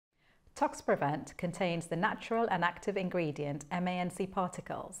Toxaprevent contains the natural and active ingredient MANC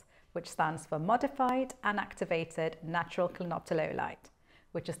particles, which stands for Modified and Activated Natural Clinoptilolite,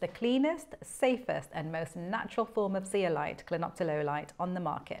 which is the cleanest, safest and most natural form of zeolite clinoptilolite on the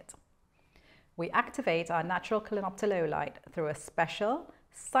market. We activate our natural clinoptilolite through a special,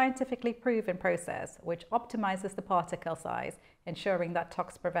 scientifically proven process which optimizes the particle size, ensuring that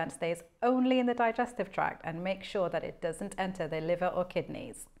Toxaprevent stays only in the digestive tract and makes sure that it doesn't enter the liver or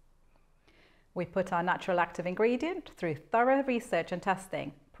kidneys. We put our natural active ingredient through thorough research and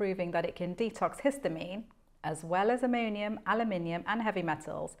testing, proving that it can detox histamine, as well as ammonium, aluminium and heavy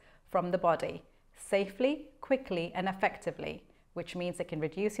metals from the body, safely, quickly and effectively, which means it can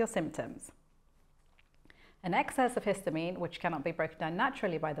reduce your symptoms. An excess of histamine, which cannot be broken down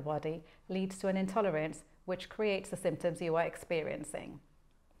naturally by the body, leads to an intolerance, which creates the symptoms you are experiencing.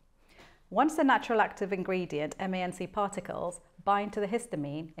 Once the natural active ingredient, MANC particles, bind to the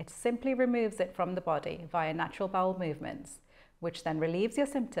histamine, it simply removes it from the body via natural bowel movements, which then relieves your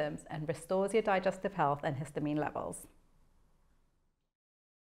symptoms and restores your digestive health and histamine levels.